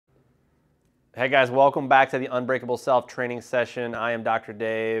Hey guys, welcome back to the Unbreakable Self training session. I am Dr.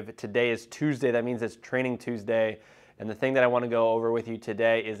 Dave. Today is Tuesday. That means it's Training Tuesday. And the thing that I want to go over with you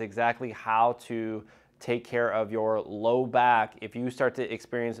today is exactly how to take care of your low back. If you start to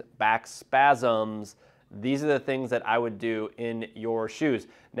experience back spasms, these are the things that I would do in your shoes.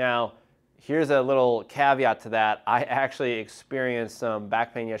 Now, here's a little caveat to that. I actually experienced some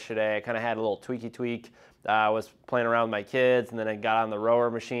back pain yesterday. I kind of had a little tweak. I was playing around with my kids, and then I got on the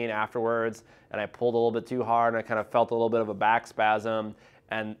rower machine afterwards, and I pulled a little bit too hard, and I kind of felt a little bit of a back spasm.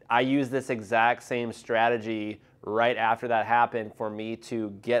 And I used this exact same strategy right after that happened for me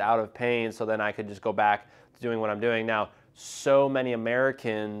to get out of pain, so then I could just go back to doing what I'm doing. Now, so many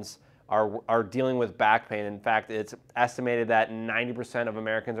Americans are dealing with back pain. In fact, it's estimated that 90% of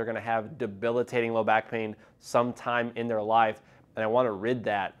Americans are going to have debilitating low back pain sometime in their life, and I want to rid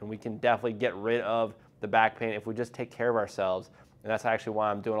that, and we can definitely get rid of the back pain if we just take care of ourselves. And that's actually why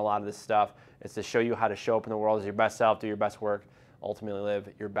I'm doing a lot of this stuff. It's to show you how to show up in the world as your best self, do your best work, ultimately live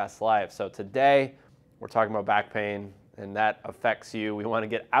your best life. So today we're talking about back pain, and that affects you. We want to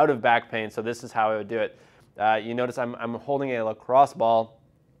get out of back pain, so this is how I would do it. You notice I'm holding a lacrosse ball.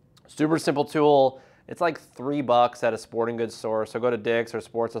 Super simple tool. It's like $3 at a sporting goods store. So go to Dick's or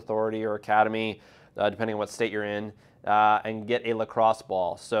Sports Authority or Academy, depending on what state you're in, and get a lacrosse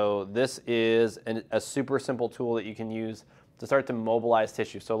ball. So this is a super simple tool that you can use to start to mobilize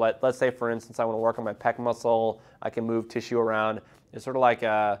tissue. So let's say, for instance, I want to work on my pec muscle. I can move tissue around. It's sort of like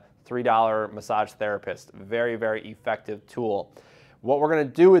a $3 massage therapist. Very, very effective tool. What we're going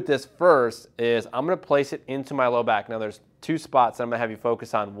to do with this first is I'm going to place it into my low back. Now there's two spots that I'm going to have you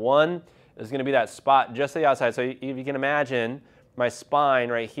focus on. One is going to be that spot just to the outside. So if you can imagine my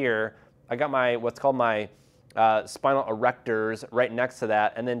spine right here, I got my what's called my spinal erectors right next to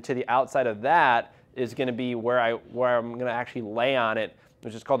that, and then to the outside of that is going to be where I'm going to actually lay on it,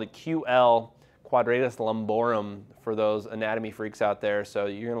 which is called the QL, quadratus lumborum, for those anatomy freaks out there. So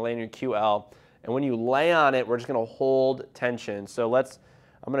you're going to lay in your QL, and when you lay on it, we're just going to hold tension. So I'm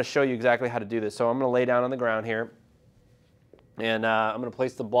going to show you exactly how to do this. So I'm going to lay down on the ground here, and I'm going to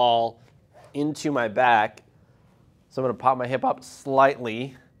place the ball into my back. So I'm going to pop my hip up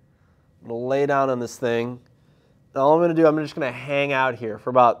slightly. I'm going to lay down on this thing. And all I'm going to do, I'm just going to hang out here for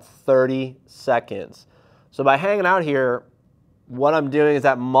about 30 seconds. So by hanging out here, what I'm doing is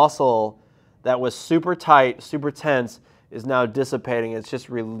that muscle that was super tight, super tense, is now dissipating. It's just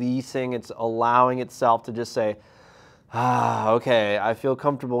releasing. It's allowing itself to just say, okay, I feel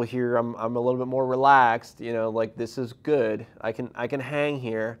comfortable here. I'm a little bit more relaxed. You know, like this is good. I can hang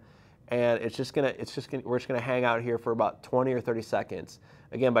here, and we're just gonna hang out here for about 20 or 30 seconds.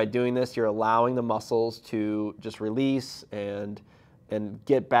 Again, by doing this, you're allowing the muscles to just release and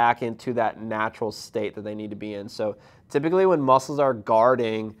get back into that natural state that they need to be in. So typically when muscles are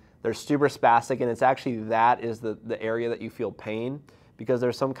guarding, they're super spastic, and it's actually that is the area that you feel pain, because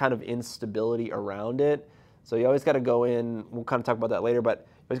there's some kind of instability around it. So you always got to go in, we'll kind of talk about that later, but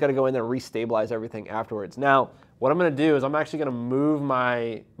you always got to go in there and restabilize everything afterwards. Now, what I'm going to do is I'm actually going to move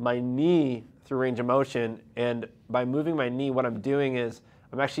my knee through range of motion, and by moving my knee, what I'm doing is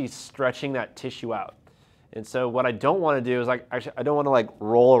I'm actually stretching that tissue out. And so what I don't want to do is I don't want to like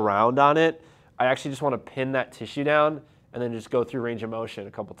roll around on it. I actually just want to pin that tissue down and then just go through range of motion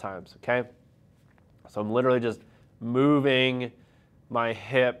a couple times, okay? So I'm literally just moving my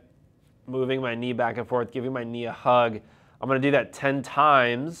hip, moving my knee back and forth, giving my knee a hug. I'm going to do that 10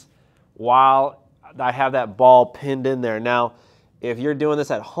 times while I have that ball pinned in there. Now, if you're doing this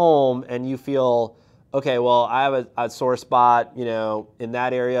at home and you feel, okay, well, I have a sore spot, you know, in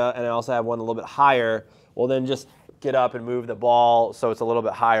that area, and I also have one a little bit higher, well, then just get up and move the ball so it's a little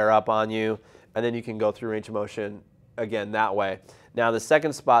bit higher up on you, and then you can go through range of motion again that way. Now, the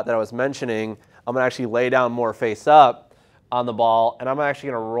second spot that I was mentioning, I'm going to actually lay down more face up on the ball, and I'm actually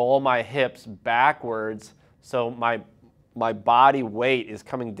going to roll my hips backwards so my body weight is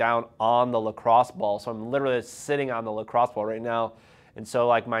coming down on the lacrosse ball. So I'm literally sitting on the lacrosse ball right now, and so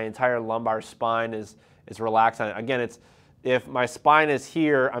like my entire lumbar spine is relaxed on it. Again, if my spine is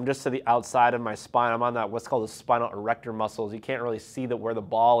here, I'm just to the outside of my spine. I'm on that what's called the spinal erector muscles. You can't really see where the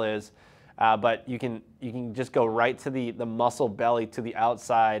ball is, but you can just go right to the muscle belly to the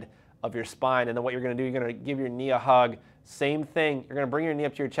outside of your spine. And then what you're going to do, you're going to give your knee a hug. Same thing. You're going to bring your knee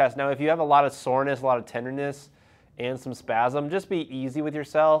up to your chest. Now, if you have a lot of soreness, a lot of tenderness, and some spasm, just be easy with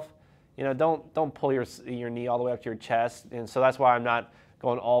yourself. You know, don't pull your knee all the way up to your chest. And so that's why I'm not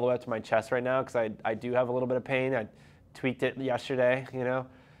going all the way up to my chest right now, because I do have a little bit of pain. I tweaked it yesterday, you know.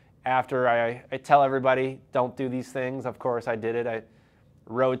 After I tell everybody, don't do these things. Of course, I did it. I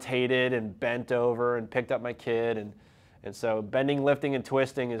rotated and bent over and picked up my kid, and And so bending, lifting, and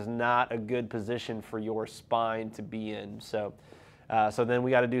twisting is not a good position for your spine to be in. So, so then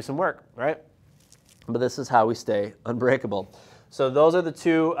we got to do some work, right? But this is how we stay unbreakable. So those are the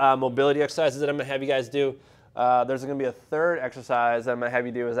two mobility exercises that I'm going to have you guys do. There's going to be a third exercise that I'm going to have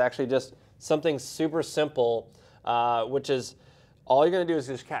you do is actually just something super simple, which is all you're going to do is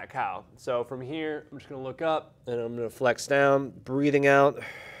just cat-cow. So from here, I'm just going to look up and I'm going to flex down, breathing out.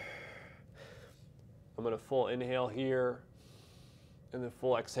 I'm going to full inhale here and then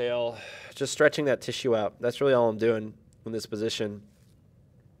full exhale, just stretching that tissue out. That's really all I'm doing in this position.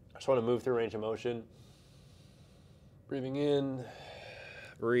 I just want to move through range of motion. Breathing in,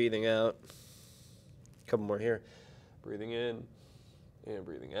 breathing out. A couple more here. Breathing in and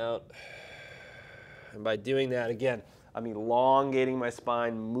breathing out. And by doing that, again, I'm elongating my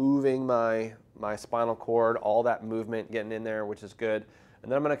spine, moving my spinal cord, all that movement getting in there, which is good.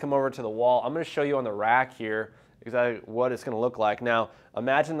 And then I'm going to come over to the wall. I'm going to show you on the rack here exactly what it's going to look like. Now,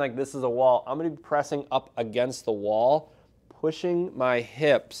 imagine like this is a wall. I'm going to be pressing up against the wall, pushing my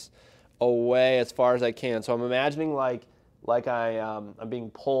hips away as far as I can. So I'm imagining like I'm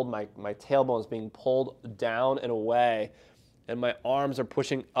being pulled, my tailbone is being pulled down and away, and my arms are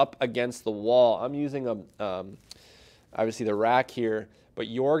pushing up against the wall. I'm using obviously the rack here, but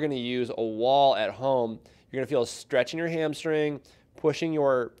you're going to use a wall at home. You're going to feel a stretch in your hamstring, pushing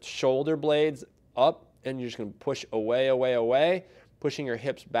your shoulder blades up, and you're just going to push away, away, away, pushing your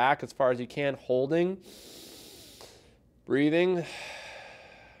hips back as far as you can, holding, breathing,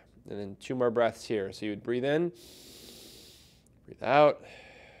 and then 2 more breaths here. So you would breathe in, breathe out,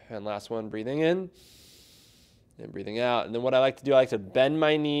 and last one, breathing in and breathing out. And then what I like to do, I like to bend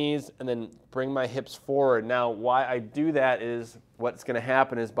my knees and then bring my hips forward. Now, why I do that is what's going to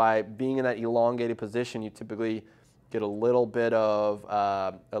happen is by being in that elongated position, you typically get a little bit of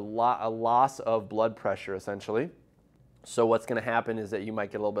a loss of blood pressure, essentially. So what's going to happen is that you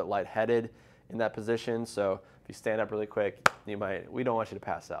might get a little bit lightheaded in that position. So if you stand up really quick, we don't want you to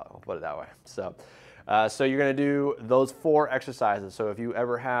pass out, I'll put it that way. So you're going to do those 4 exercises. So if you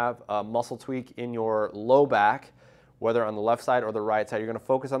ever have a muscle tweak in your low back, whether on the left side or the right side, you're going to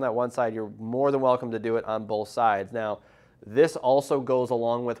focus on that one side. You're more than welcome to do it on both sides. Now, this also goes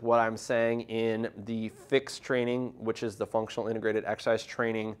along with what I'm saying in the FIX training, which is the Functional Integrated Exercise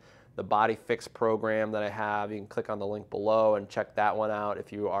Training, the Body FIX program that I have. You can click on the link below and check that one out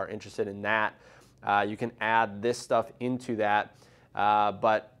if you are interested in that. You can add this stuff into that,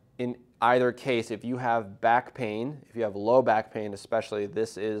 but in either case, if you have back pain, if you have low back pain especially,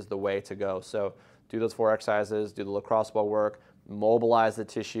 this is the way to go. So do those 4 exercises, do the lacrosse ball work, mobilize the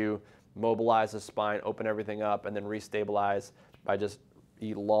tissue, mobilize the spine, open everything up, and then restabilize by just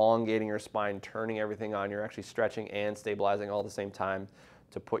elongating your spine, turning everything on. You're actually stretching and stabilizing all at the same time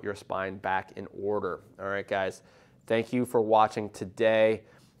to put your spine back in order. All right, guys, thank you for watching today.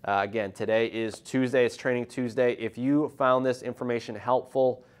 Again, today is Tuesday. It's Training Tuesday. If you found this information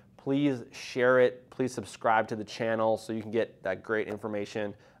helpful, please share it. Please subscribe to the channel so you can get that great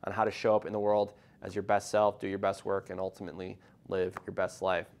information on how to show up in the world as your best self, do your best work, and ultimately live your best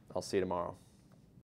life. I'll see you tomorrow.